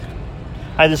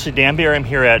Hi, this is Dan Beer. I'm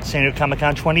here at San Diego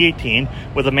Comic-Con 2018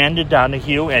 with Amanda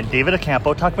Donahue and David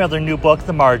Ocampo talking about their new book,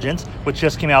 The Margins, which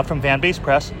just came out from Fan Base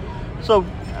Press. So,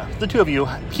 the two of you,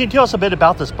 can you tell us a bit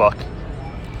about this book?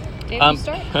 David,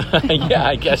 start? Yeah,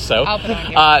 I guess so.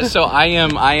 So I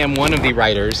am one of the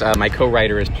writers. My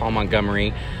co-writer is Paul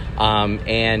Montgomery.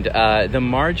 And The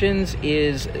Margins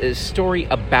is a story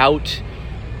about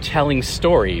telling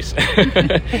stories.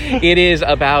 It is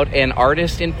about an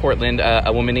artist in Portland,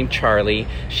 a woman named Charlie.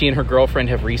 She and her girlfriend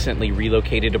have recently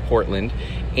relocated to Portland,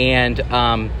 and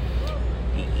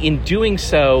in doing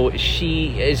so,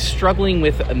 she is struggling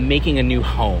with making a new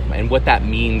home and what that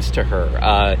means to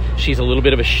her. She's a little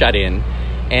bit of a shut-in,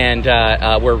 and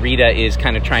where Rita is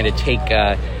kind of trying to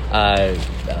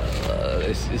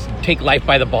take life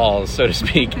by the balls, so to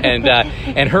speak,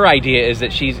 and her idea is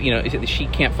that she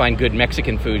can't find good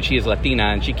Mexican food. She is Latina,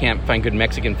 and she can't find good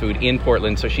Mexican food in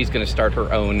Portland, so she's going to start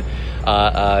her own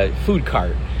food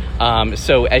cart.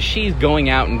 So as she's going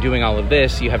out and doing all of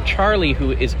this, you have Charlie,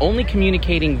 who is only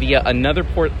communicating via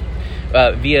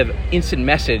instant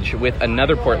message with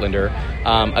another Portlander,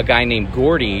 a guy named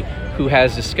Gordy, who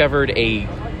has discovered a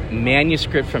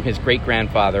manuscript from his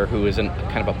great-grandfather, who is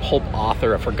kind of a pulp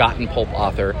author, a forgotten pulp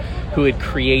author, who had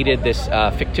created this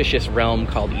fictitious realm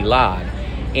called Elad.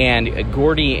 And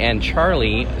Gordy and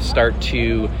Charlie start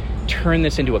to turn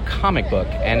this into a comic book,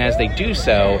 and as they do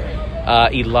so,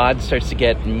 Elad starts to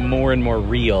get more and more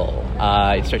real.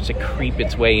 It starts to creep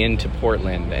its way into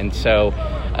Portland, and so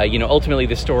ultimately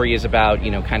the story is about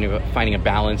kind of finding a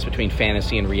balance between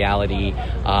fantasy and reality,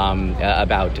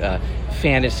 about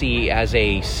fantasy as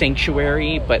a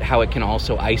sanctuary, but how it can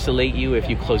also isolate you if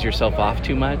you close yourself off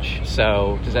too much.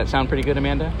 So does that sound pretty good,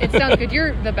 Amanda? It sounds good.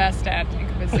 You're the best at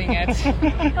encompassing it.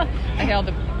 I held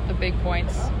the big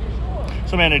points.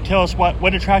 So Amanda, tell us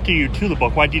what attracted you to the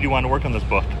book. Why did you want to work on this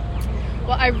book?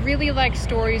 Well, I really like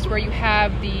stories where you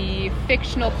have the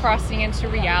fictional crossing into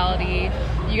reality.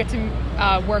 You get to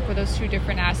work with those two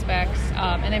different aspects.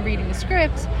 And then reading the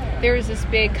script, there's this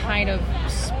big kind of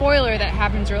spoiler that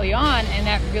happens early on, and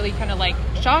that really kind of like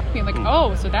shocked me. I'm like,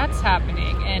 oh, so that's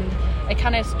happening. And it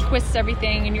kind of twists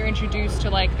everything, and you're introduced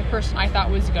to like the person I thought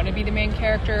was going to be the main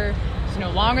character is no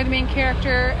longer the main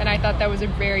character. And I thought that was a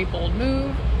very bold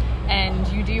move. And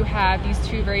you do have these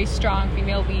two very strong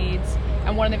female leads,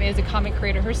 and one of them is a comic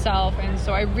creator herself, and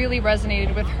so I really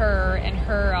resonated with her and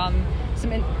her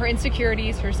her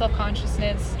insecurities, her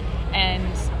self-consciousness,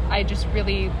 and I just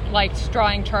really liked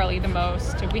drawing Charlie the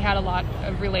most. We had a lot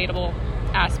of relatable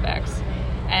aspects.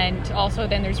 And also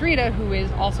then there's Rita, who is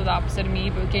also the opposite of me,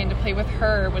 but getting to play with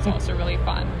her was also really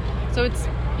fun. So it's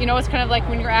it's kind of like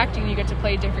when you're acting, you get to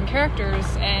play different characters,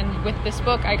 and with this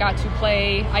book I got to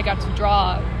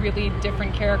draw really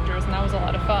different characters, and that was a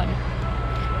lot of fun.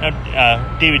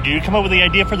 Now, David, did you come up with the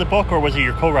idea for the book, or was it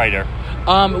your co-writer?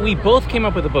 We both came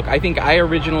up with the book. I think I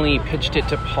originally pitched it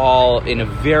to Paul in a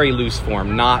very loose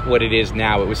form, not what it is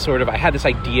now. It was sort of, I had this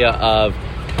idea of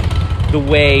the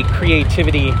way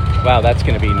creativity, wow, that's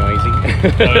going to be noisy.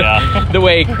 Oh, yeah. The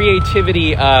way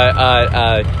creativity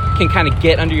can kind of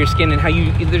get under your skin, and how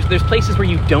there's places where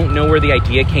you don't know where the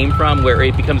idea came from, where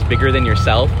it becomes bigger than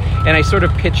yourself. And I sort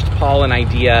of pitched Paul an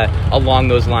idea along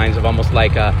those lines of almost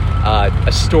like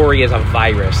a story as a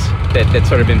virus that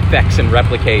sort of infects and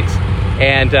replicates.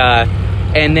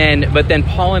 But then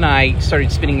Paul and I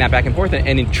started spinning that back and forth,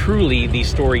 and truly the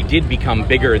story did become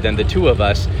bigger than the two of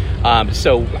us.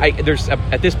 So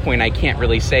at this point I can't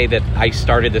really say that I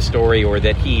started the story or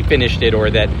that he finished it,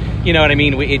 or that, you know what I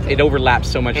mean? It overlaps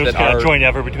so much. It was that kind of joint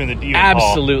effort between the you and Paul.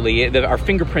 Absolutely. Our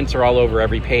fingerprints are all over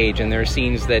every page, and there are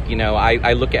scenes that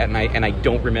I look at and I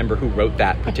don't remember who wrote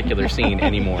that particular scene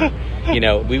anymore.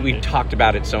 We've talked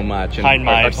about it so much, and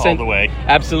all the way.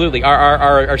 Absolutely.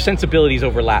 Our sensibilities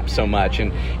overlap so much,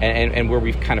 and where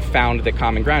we've kind of found the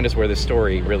common ground is where the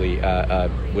story really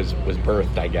was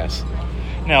birthed, I guess.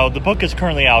 Now, the book is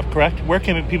currently out, correct? Where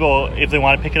can people, if they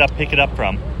want to pick it up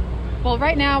from? Well,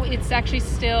 right now it's actually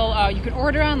still, you can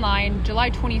order online.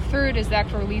 July 23rd is the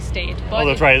actual release date. But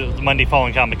that's right, the Monday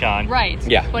following Comic-Con. Right.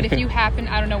 Yeah. But if you happen,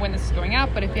 I don't know when this is going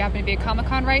out, but if you happen to be at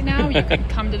Comic-Con right now, you can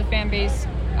come to the Fan Base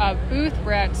booth.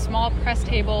 We're at small press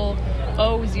table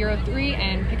 003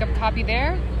 and pick up a copy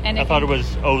there. And I thought it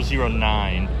was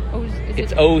 009.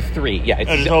 It's 03. Yeah,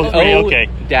 it's 03. Okay.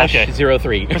 Dash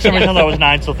 03. For some reason I thought it was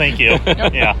 9, so thank you.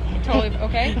 Nope. Yeah. Totally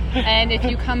okay. And if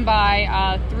you come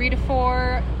by 3 to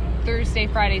 4 Thursday,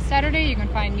 Friday, Saturday. You can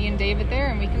find me and David there,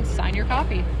 and we can sign your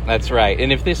copy. That's right.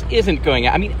 And if this isn't going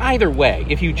out, I mean, either way,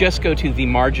 if you just go to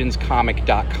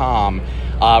themarginscomic.com,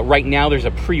 right now there's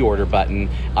a pre-order button.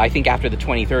 I think after the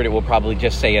 23rd, it will probably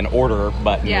just say an order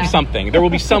button or something. There will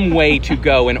be some way to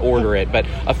go and order it, but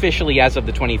officially as of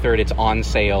the 23rd, it's on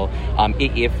sale.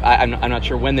 I'm not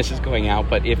sure when this is going out,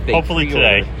 but if they hopefully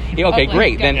pre-order, today. Okay, Hopefully,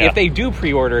 great. yeah. Then if they do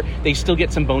pre-order, they still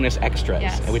get some bonus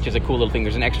extras, which is a cool little thing.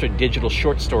 There's an extra digital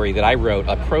short story that I wrote,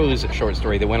 a prose short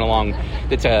story that went along.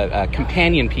 That's a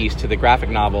companion piece to the graphic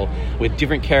novel with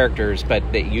different characters, but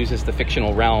that uses the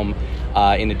fictional realm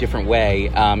in a different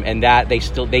way, and that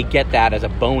they get that as a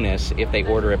bonus if they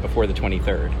order it before the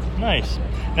 23rd. Nice.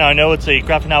 Now I know it's a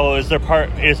graphic novel.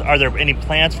 Are there any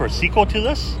plans for a sequel to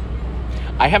this?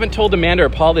 I haven't told Amanda or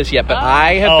Paul this yet, but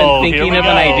I have been thinking of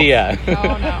an idea. Oh,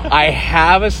 no. I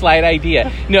have a slight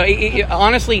idea. No,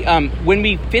 honestly, when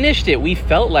we finished it, we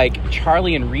felt like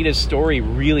Charlie and Rita's story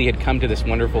really had come to this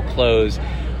wonderful close.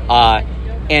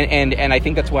 And I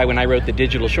think that's why when I wrote the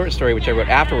digital short story, which I wrote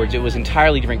afterwards, it was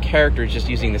entirely different characters just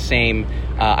using the same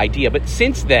idea. But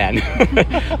since then,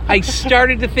 I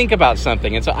started to think about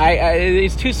something. And so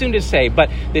it's too soon to say,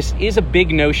 but this is a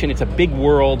big notion. It's a big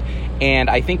world. And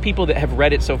I think people that have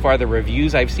read it so far, the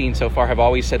reviews I've seen so far have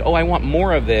always said, oh, I want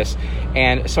more of this.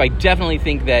 And so I definitely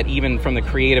think that even from the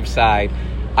creative side,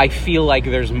 I feel like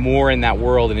there's more in that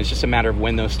world, and it's just a matter of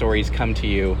when those stories come to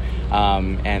you.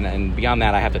 And beyond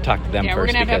that, I have to talk to them first. We're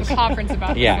going to have a conference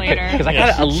about this later. Because I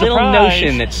got a little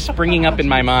notion that's springing up in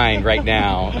my mind right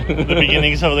now. The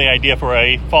beginnings of the idea for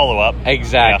a follow-up.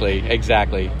 Exactly.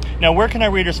 Now, where can our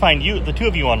readers find you, the two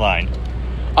of you, online?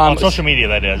 On social media,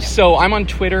 that is. So I'm on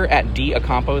Twitter at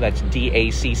DAccampo. That's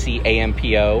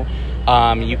DACCAMPO.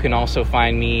 You can also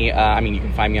find me, you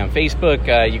can find me on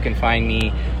Facebook. You can find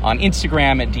me on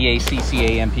Instagram at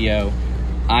DACCAMPO.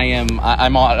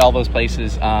 I'm at all those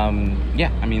places.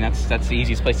 That's the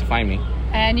easiest place to find me.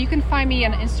 And you can find me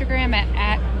on Instagram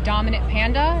at Dominant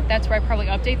Panda. That's where I probably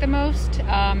update the most.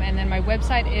 And then my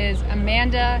website is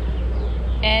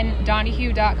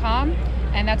amandandonahue.com.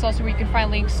 And that's also where you can find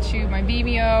links to my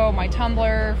Vimeo, my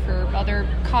Tumblr for other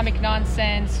comic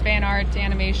nonsense, fan art,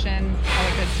 animation, all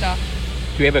that good stuff.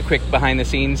 Do we have a quick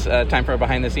behind-the-scenes, time for a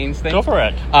behind-the-scenes thing? Go for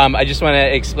it. I just want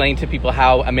to explain to people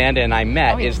how Amanda and I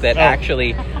met.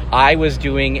 Actually, I was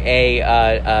doing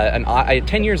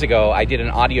 10 years ago, I did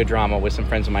an audio drama with some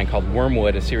friends of mine called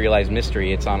Wormwood, a serialized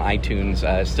mystery. It's on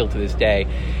iTunes still to this day.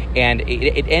 And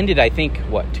it ended, I think,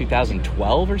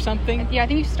 2012 or something? Yeah, I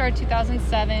think you started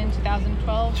 2007,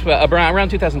 2012. Around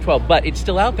 2012, but it's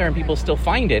still out there and people still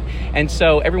find it. And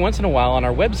so every once in a while on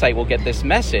our website, we'll get this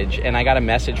message. And I got a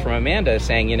message from Amanda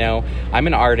saying, I'm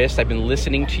an artist. I've been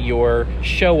listening to your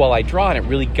show while I draw, and it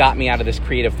really got me out of this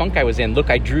creative funk I was in. Look,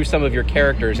 I drew some of your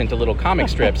characters into little comic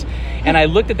strips. And I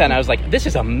looked at that and I was like, this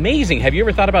is amazing. Have you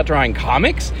ever thought about drawing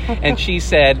comics? And she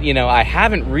said, I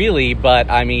haven't really, but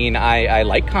I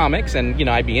like comics and,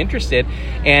 I'd be interested.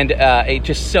 And it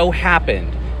just so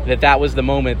happened that was the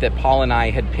moment that Paul and I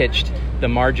had pitched the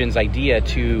Margins idea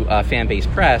to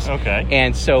Fanbase Press. Okay.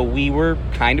 And so we were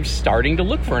kind of starting to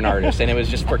look for an artist, and it was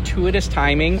just fortuitous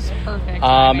timing. Perfect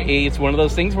timing. It's one of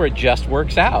those things where it just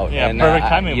works out. Yeah, and, perfect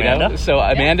timing, Amanda. So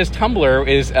Amanda's Tumblr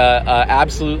is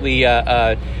absolutely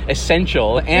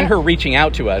essential, and her reaching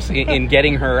out to us in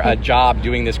getting her a job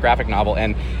doing this graphic novel,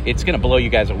 and it's going to blow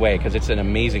you guys away because it's an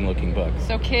amazing looking book.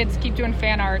 So kids, keep doing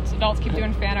fan art. Adults, keep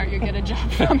doing fan art. You'll get a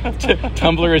job from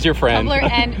Tumblr is your friend.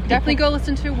 Tumblr, and definitely go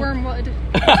listen to Wormwood.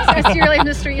 A serial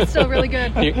industry is still really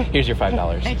good. Here's your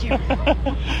 $5. Thank you.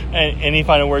 Any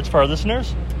final words for our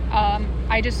listeners?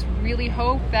 I just really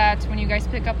hope that when you guys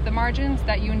pick up The Margins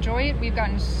that you enjoy it. We've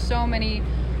gotten so many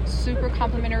super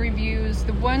complimentary reviews.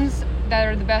 The ones that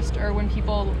are the best are when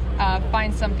people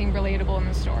find something relatable in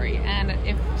the story. And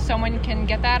if someone can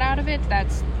get that out of it,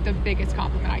 that's the biggest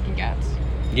compliment I can get.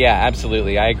 Yeah,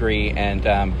 absolutely. I agree. And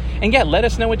yeah, let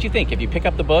us know what you think. If you pick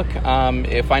up the book,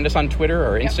 find us on Twitter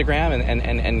or Instagram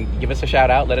and give us a shout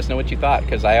out. Let us know what you thought,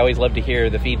 because I always love to hear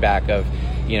the feedback of,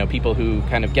 people who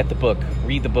kind of get the book,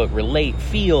 read the book, relate,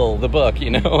 feel the book,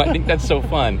 I think that's so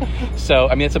fun. So,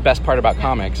 it's the best part about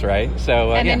comics, right?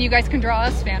 So, and then you guys can draw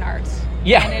us fan arts.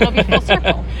 Yeah. And it'll be full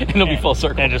circle. Be full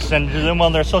circle. And just send it to them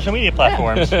on their social media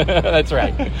platforms. That's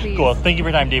right. Please. Cool. Thank you for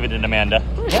your time, David and Amanda.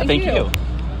 Yeah, thank you.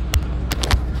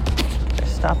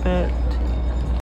 Stop it.